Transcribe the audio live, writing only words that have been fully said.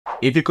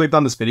If you clicked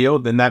on this video,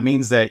 then that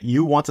means that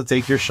you want to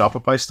take your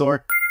Shopify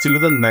store to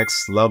the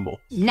next level.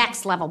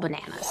 Next level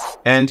bananas.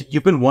 And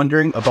you've been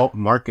wondering about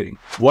marketing.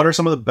 What are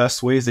some of the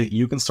best ways that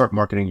you can start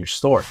marketing your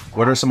store?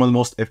 What are some of the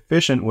most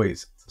efficient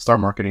ways to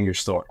start marketing your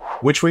store?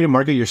 Which way to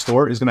market your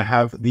store is going to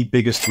have the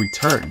biggest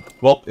return?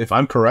 Well, if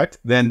I'm correct,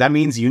 then that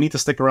means you need to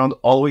stick around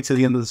all the way to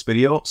the end of this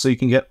video so you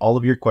can get all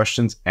of your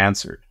questions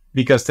answered.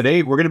 Because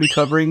today we're going to be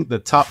covering the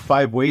top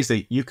 5 ways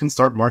that you can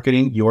start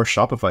marketing your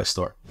Shopify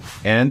store.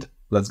 And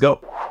let's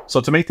go. So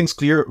to make things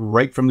clear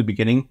right from the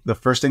beginning, the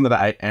first thing that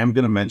I am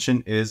going to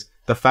mention is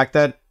the fact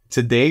that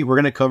today we're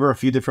going to cover a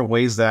few different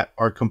ways that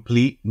are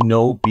complete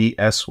no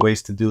BS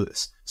ways to do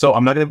this. So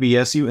I'm not going to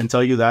BS you and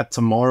tell you that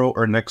tomorrow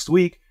or next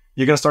week,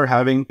 you're going to start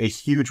having a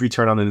huge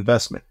return on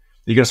investment.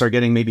 You're going to start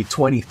getting maybe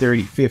 20,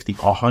 30, 50,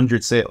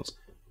 100 sales.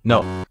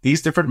 No,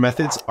 these different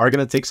methods are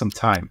going to take some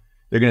time.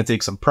 They're going to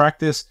take some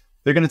practice.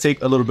 They're going to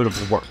take a little bit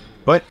of work.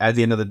 But at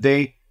the end of the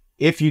day,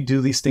 if you do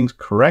these things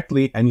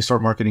correctly and you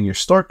start marketing your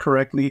store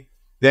correctly,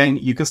 then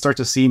you can start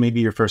to see maybe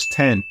your first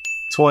 10,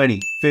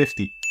 20,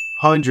 50,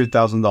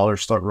 $100,000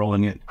 start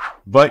rolling in.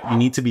 But you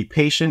need to be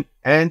patient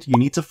and you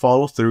need to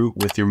follow through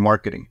with your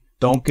marketing.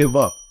 Don't give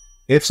up.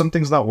 If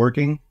something's not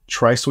working,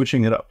 try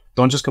switching it up.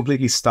 Don't just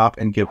completely stop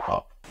and give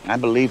up. I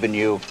believe in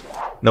you.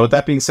 Now, with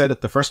that being said,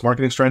 the first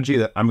marketing strategy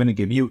that I'm going to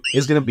give you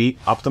is going to be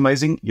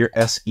optimizing your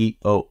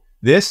SEO.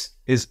 This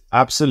is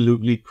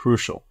absolutely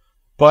crucial.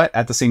 But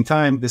at the same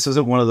time, this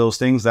isn't one of those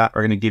things that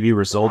are going to give you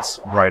results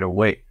right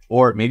away,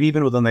 or maybe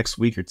even within the next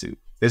week or two.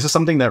 This is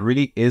something that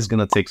really is going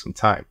to take some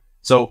time.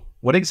 So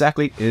what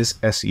exactly is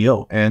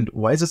SEO and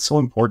why is it so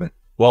important?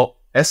 Well,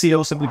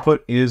 SEO, simply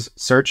put, is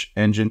search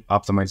engine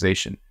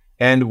optimization.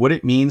 And what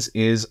it means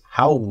is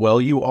how well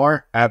you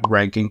are at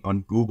ranking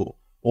on Google,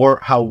 or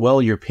how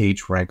well your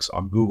page ranks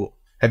on Google.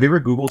 Have you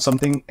ever Googled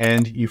something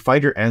and you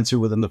find your answer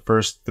within the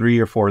first 3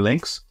 or 4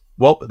 links?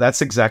 Well,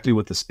 that's exactly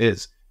what this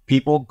is.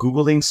 People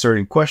Googling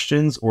certain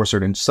questions or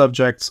certain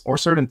subjects or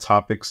certain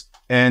topics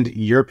and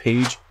your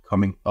page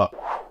coming up.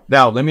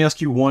 Now, let me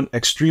ask you one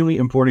extremely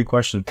important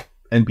question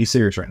and be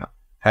serious right now.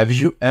 Have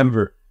you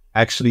ever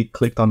actually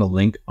clicked on a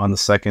link on the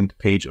second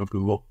page of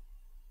Google?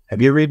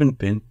 Have you ever even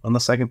been on the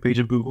second page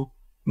of Google?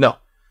 No.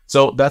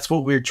 So that's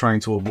what we're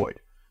trying to avoid.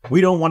 We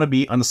don't want to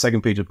be on the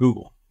second page of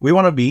Google. We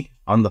want to be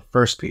on the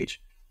first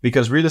page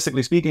because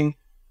realistically speaking,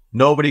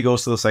 nobody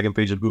goes to the second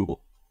page of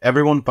Google.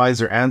 Everyone finds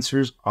their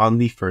answers on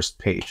the first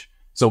page.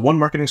 So one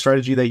marketing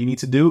strategy that you need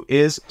to do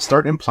is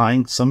start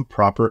implying some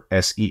proper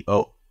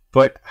SEO.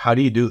 But how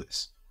do you do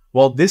this?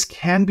 Well, this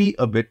can be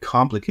a bit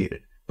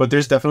complicated, but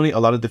there's definitely a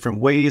lot of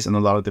different ways and a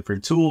lot of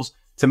different tools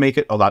to make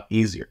it a lot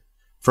easier.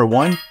 For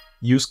one,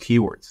 use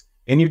keywords.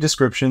 In your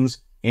descriptions,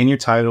 in your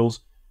titles,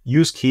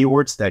 use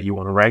keywords that you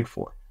want to rank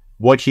for.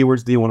 What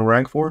keywords do you want to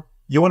rank for?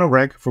 You want to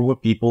rank for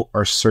what people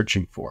are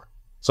searching for.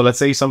 So let's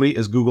say somebody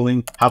is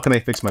Googling, how can I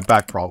fix my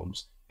back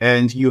problems?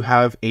 And you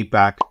have a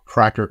back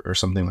cracker or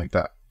something like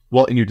that.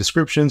 Well, in your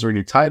descriptions or in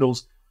your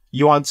titles,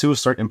 you want to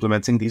start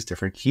implementing these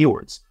different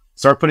keywords.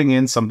 Start putting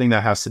in something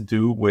that has to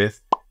do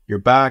with your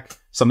back,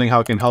 something how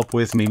it can help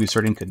with maybe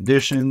certain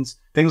conditions,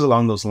 things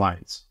along those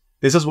lines.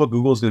 This is what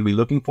Google is going to be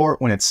looking for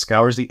when it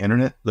scours the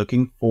internet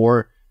looking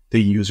for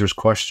the user's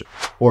question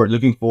or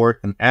looking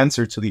for an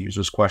answer to the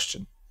user's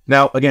question.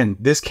 Now, again,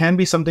 this can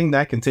be something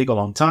that can take a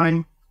long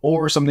time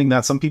or something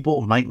that some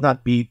people might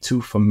not be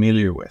too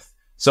familiar with.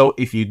 So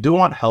if you do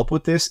want help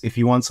with this, if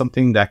you want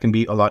something that can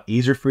be a lot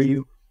easier for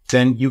you,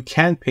 then you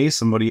can pay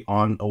somebody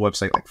on a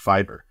website like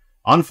Fiverr.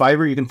 On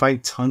Fiverr, you can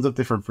find tons of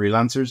different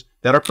freelancers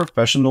that are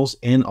professionals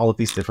in all of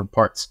these different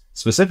parts,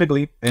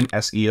 specifically in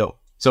SEO.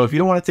 So if you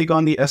don't want to take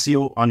on the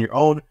SEO on your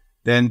own,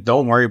 then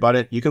don't worry about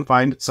it. You can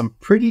find some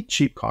pretty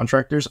cheap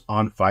contractors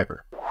on Fiverr.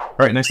 All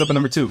right, next up at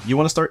number 2, you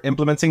want to start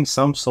implementing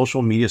some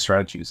social media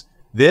strategies.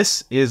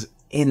 This is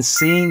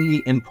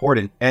insanely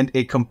important and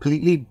it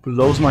completely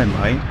blows my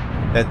mind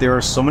that there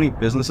are so many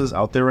businesses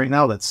out there right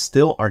now that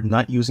still are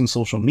not using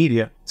social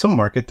media to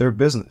market their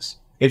business.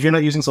 If you're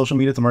not using social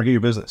media to market your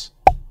business,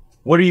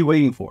 what are you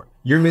waiting for?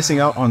 You're missing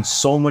out on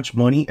so much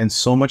money and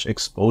so much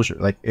exposure.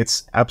 Like,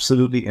 it's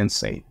absolutely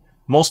insane.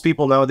 Most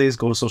people nowadays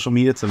go to social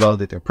media to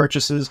validate their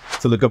purchases,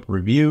 to look up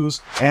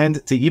reviews,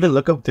 and to even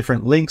look up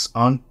different links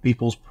on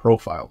people's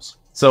profiles.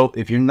 So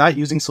if you're not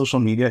using social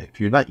media, if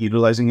you're not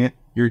utilizing it,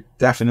 you're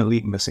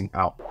definitely missing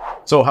out.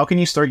 So how can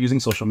you start using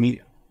social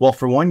media? Well,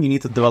 for one, you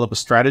need to develop a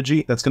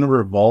strategy that's going to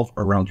revolve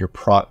around your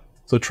product.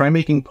 So try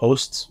making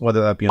posts,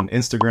 whether that be on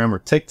Instagram or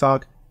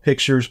TikTok,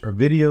 pictures or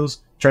videos.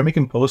 Try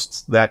making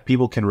posts that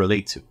people can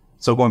relate to.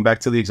 So going back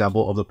to the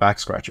example of the back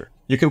scratcher,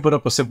 you can put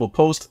up a simple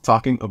post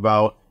talking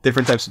about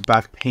different types of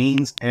back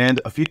pains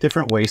and a few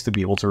different ways to be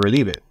able to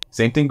relieve it.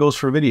 Same thing goes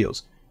for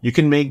videos. You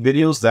can make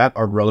videos that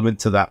are relevant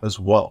to that as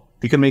well.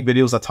 You can make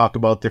videos that talk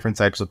about different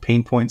types of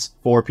pain points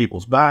for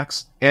people's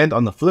backs. And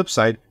on the flip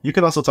side, you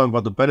can also talk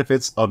about the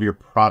benefits of your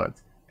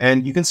product.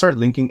 And you can start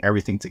linking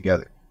everything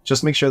together.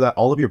 Just make sure that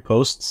all of your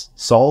posts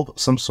solve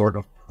some sort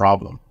of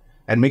problem.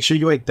 And make sure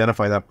you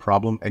identify that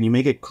problem and you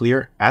make it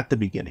clear at the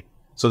beginning.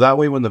 So that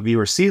way when the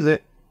viewer sees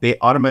it, they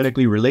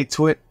automatically relate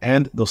to it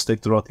and they'll stick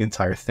throughout the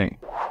entire thing.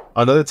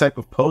 Another type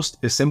of post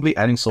is simply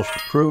adding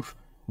social proof,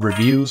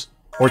 reviews,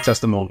 or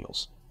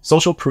testimonials.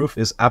 Social proof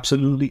is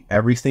absolutely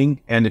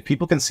everything, and if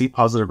people can see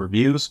positive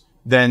reviews,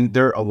 then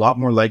they're a lot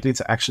more likely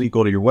to actually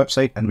go to your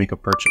website and make a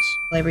purchase.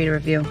 I read a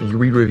review. You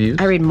read reviews?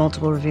 I read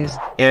multiple reviews.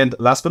 And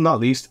last but not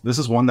least, this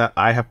is one that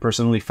I have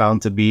personally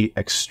found to be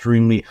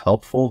extremely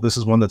helpful. This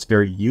is one that's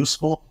very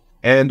useful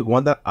and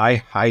one that I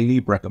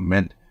highly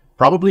recommend,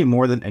 probably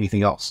more than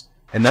anything else.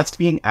 And that's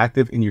being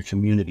active in your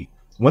community.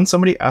 When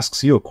somebody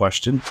asks you a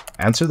question,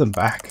 answer them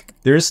back.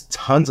 There's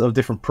tons of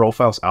different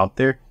profiles out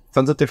there,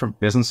 tons of different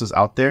businesses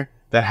out there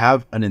that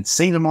have an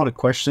insane amount of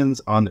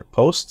questions on their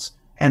posts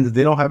and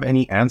they don't have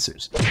any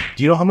answers.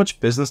 Do you know how much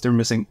business they're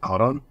missing out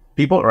on?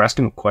 People are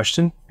asking a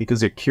question because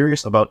they're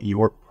curious about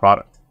your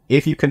product.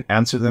 If you can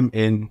answer them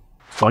in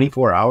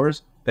 24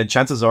 hours, then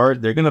chances are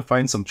they're going to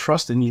find some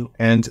trust in you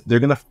and they're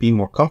going to be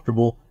more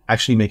comfortable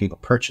actually making a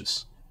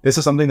purchase. This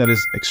is something that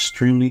is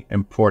extremely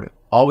important.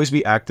 Always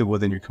be active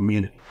within your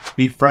community.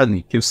 Be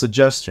friendly, give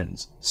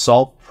suggestions,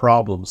 solve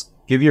problems,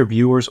 give your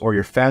viewers or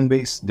your fan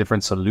base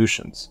different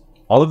solutions.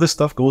 All of this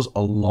stuff goes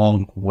a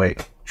long way,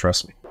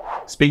 trust me.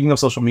 Speaking of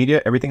social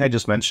media, everything I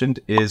just mentioned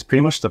is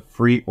pretty much the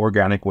free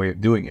organic way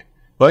of doing it.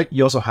 But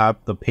you also have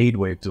the paid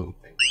way of doing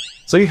things.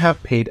 So you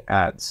have paid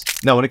ads.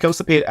 Now, when it comes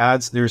to paid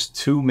ads, there's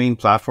two main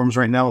platforms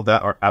right now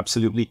that are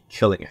absolutely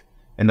killing it.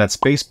 And that's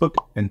Facebook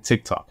and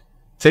TikTok.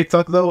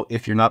 TikTok, though,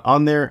 if you're not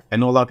on there, I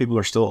know a lot of people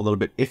are still a little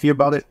bit iffy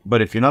about it,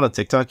 but if you're not on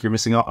TikTok, you're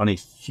missing out on a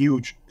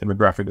huge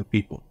demographic of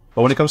people.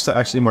 But when it comes to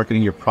actually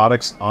marketing your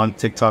products on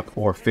TikTok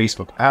or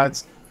Facebook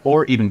ads,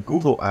 or even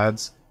Google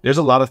ads, there's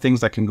a lot of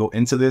things that can go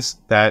into this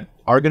that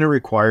are going to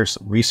require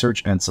some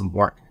research and some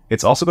work.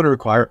 It's also going to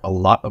require a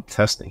lot of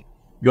testing.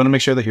 You want to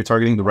make sure that you're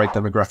targeting the right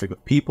demographic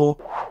of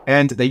people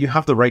and that you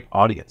have the right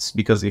audience,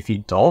 because if you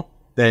don't,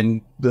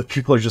 then the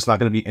people are just not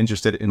going to be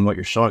interested in what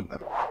you're showing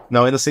them.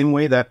 Now, in the same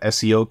way that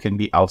SEO can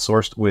be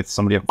outsourced with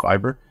somebody on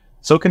Fiverr,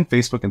 so can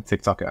Facebook and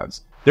TikTok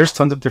ads. There's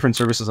tons of different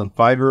services on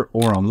Fiverr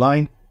or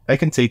online that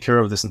can take care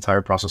of this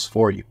entire process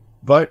for you.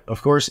 But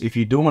of course, if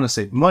you do want to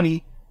save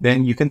money,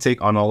 then you can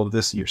take on all of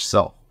this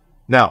yourself.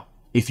 Now,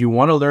 if you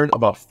want to learn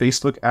about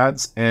Facebook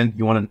ads and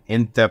you want an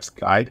in-depth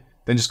guide,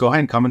 then just go ahead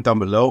and comment down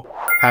below,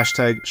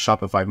 hashtag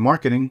Shopify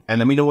marketing, and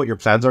let me know what your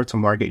plans are to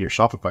market your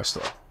Shopify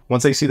store.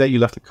 Once I see that you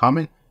left a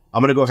comment,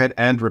 I'm going to go ahead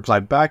and reply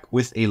back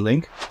with a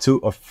link to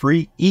a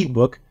free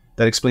ebook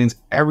that explains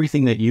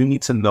everything that you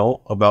need to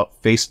know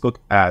about Facebook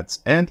ads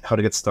and how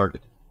to get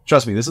started.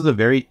 Trust me, this is a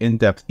very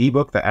in-depth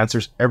ebook that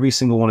answers every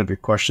single one of your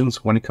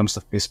questions when it comes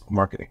to Facebook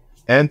marketing.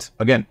 And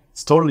again,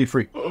 it's totally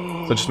free.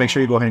 So just make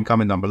sure you go ahead and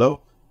comment down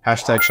below,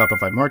 hashtag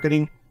Shopify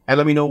marketing, and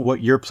let me know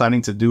what you're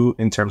planning to do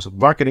in terms of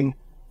marketing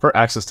for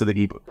access to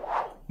the ebook.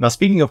 Now,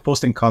 speaking of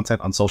posting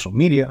content on social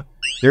media,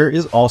 there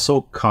is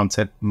also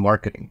content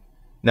marketing.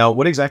 Now,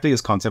 what exactly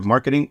is content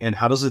marketing and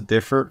how does it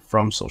differ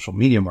from social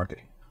media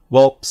marketing?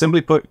 Well,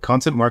 simply put,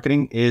 content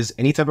marketing is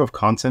any type of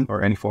content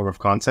or any form of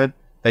content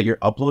that you're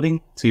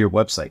uploading to your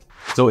website.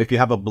 So if you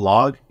have a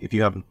blog, if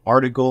you have an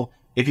article,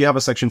 if you have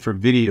a section for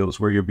videos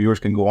where your viewers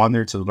can go on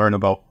there to learn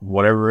about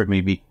whatever it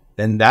may be,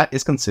 then that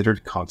is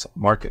considered content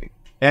marketing.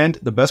 And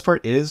the best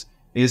part is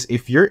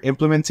if you're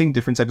implementing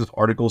different types of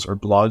articles or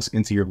blogs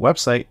into your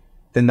website,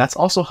 then that's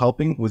also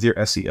helping with your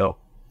SEO.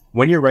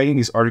 When you're writing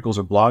these articles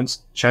or blogs,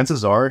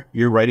 chances are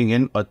you're writing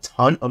in a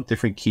ton of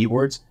different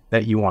keywords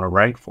that you want to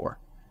rank for.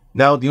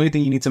 Now, the only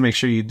thing you need to make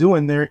sure you do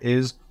in there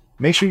is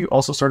make sure you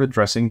also start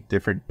addressing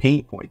different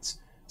pain points.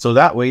 So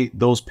that way,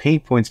 those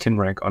pain points can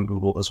rank on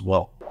Google as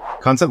well.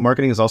 Content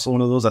marketing is also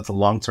one of those that's a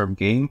long-term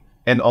game.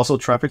 And also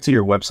traffic to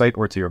your website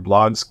or to your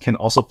blogs can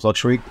also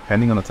fluctuate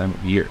depending on the time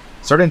of year.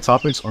 Certain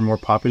topics are more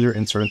popular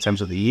in certain times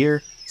of the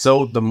year.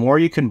 So the more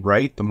you can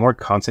write, the more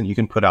content you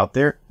can put out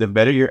there, the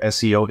better your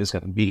SEO is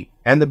going to be.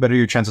 And the better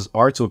your chances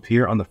are to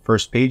appear on the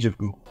first page of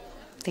Google.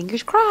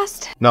 Fingers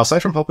crossed. Now,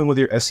 aside from helping with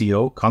your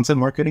SEO, content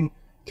marketing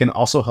can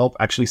also help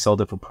actually sell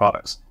different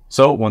products.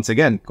 So once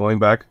again, going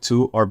back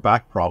to our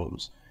back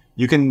problems,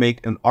 you can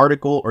make an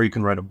article or you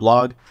can write a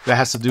blog that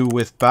has to do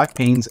with back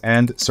pains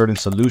and certain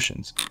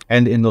solutions.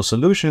 And in those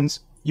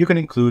solutions, you can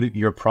include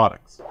your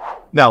products.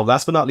 Now,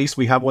 last but not least,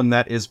 we have one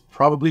that is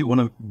probably one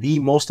of the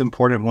most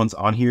important ones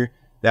on here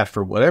that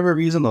for whatever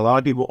reason, a lot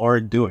of people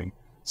aren't doing.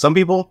 Some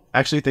people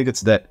actually think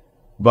it's dead,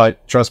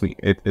 but trust me,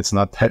 it's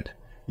not dead.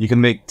 You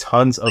can make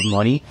tons of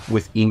money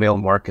with email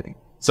marketing.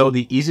 So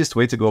the easiest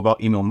way to go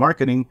about email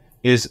marketing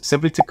is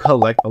simply to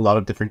collect a lot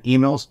of different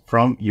emails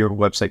from your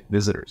website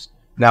visitors.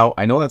 Now,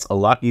 I know that's a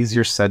lot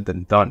easier said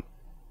than done,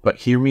 but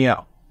hear me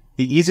out.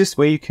 The easiest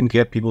way you can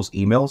get people's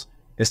emails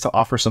is to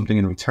offer something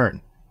in return.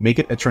 Make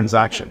it a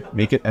transaction,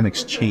 make it an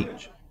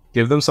exchange.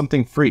 Give them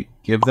something free,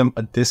 give them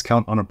a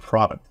discount on a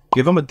product,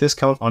 give them a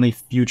discount on a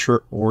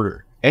future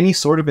order. Any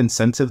sort of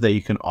incentive that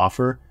you can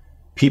offer,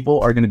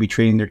 people are going to be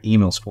trading their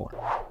emails for.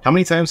 How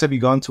many times have you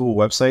gone to a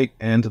website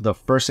and the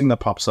first thing that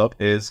pops up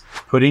is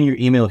put in your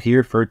email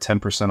here for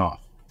 10%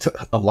 off?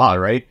 A lot,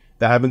 right?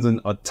 That happens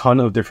in a ton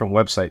of different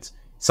websites.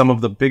 Some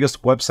of the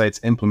biggest websites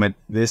implement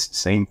this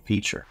same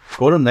feature.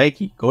 Go to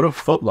Nike, go to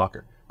Foot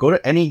Locker, go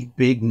to any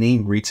big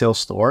name retail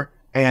store,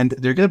 and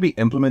they're going to be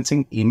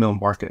implementing email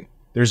marketing.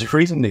 There's a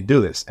reason they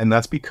do this, and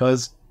that's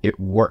because it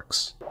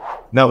works.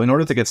 Now, in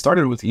order to get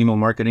started with email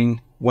marketing,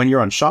 when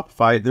you're on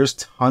Shopify, there's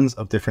tons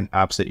of different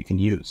apps that you can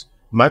use.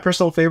 My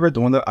personal favorite,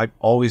 the one that I've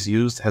always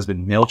used, has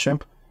been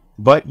MailChimp,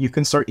 but you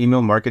can start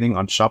email marketing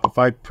on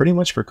Shopify pretty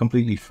much for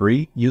completely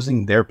free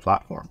using their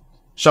platform.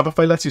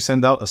 Shopify lets you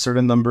send out a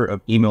certain number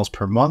of emails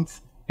per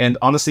month, and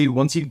honestly,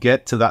 once you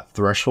get to that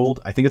threshold,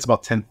 I think it's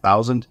about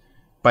 10,000,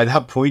 by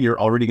that point, you're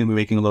already going to be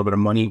making a little bit of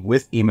money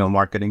with email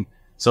marketing,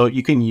 so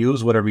you can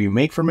use whatever you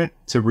make from it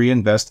to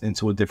reinvest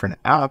into a different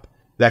app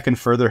that can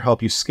further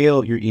help you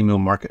scale your email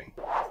marketing.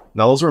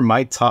 Now, those were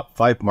my top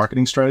 5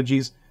 marketing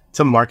strategies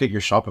to market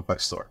your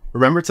Shopify store.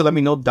 Remember to let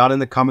me know down in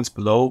the comments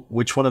below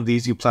which one of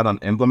these you plan on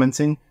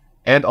implementing,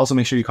 and also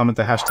make sure you comment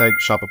the hashtag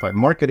Shopify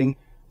Marketing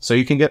so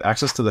you can get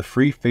access to the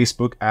free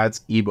Facebook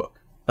ads ebook.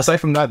 Aside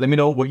from that, let me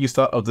know what you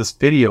thought of this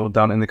video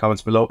down in the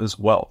comments below as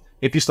well.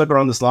 If you stuck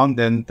around this long,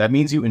 then that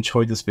means you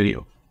enjoyed this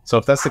video. So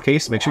if that's the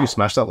case, make sure you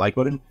smash that like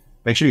button,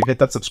 make sure you hit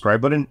that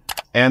subscribe button,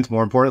 and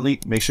more importantly,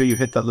 make sure you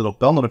hit that little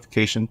bell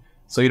notification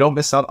so you don't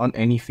miss out on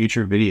any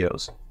future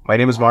videos. My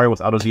name is Mario with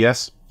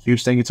AutoZS.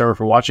 Huge thank you to everyone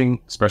for watching,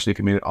 especially if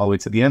you made it all the way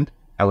to the end.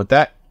 And with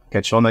that,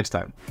 catch you all next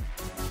time.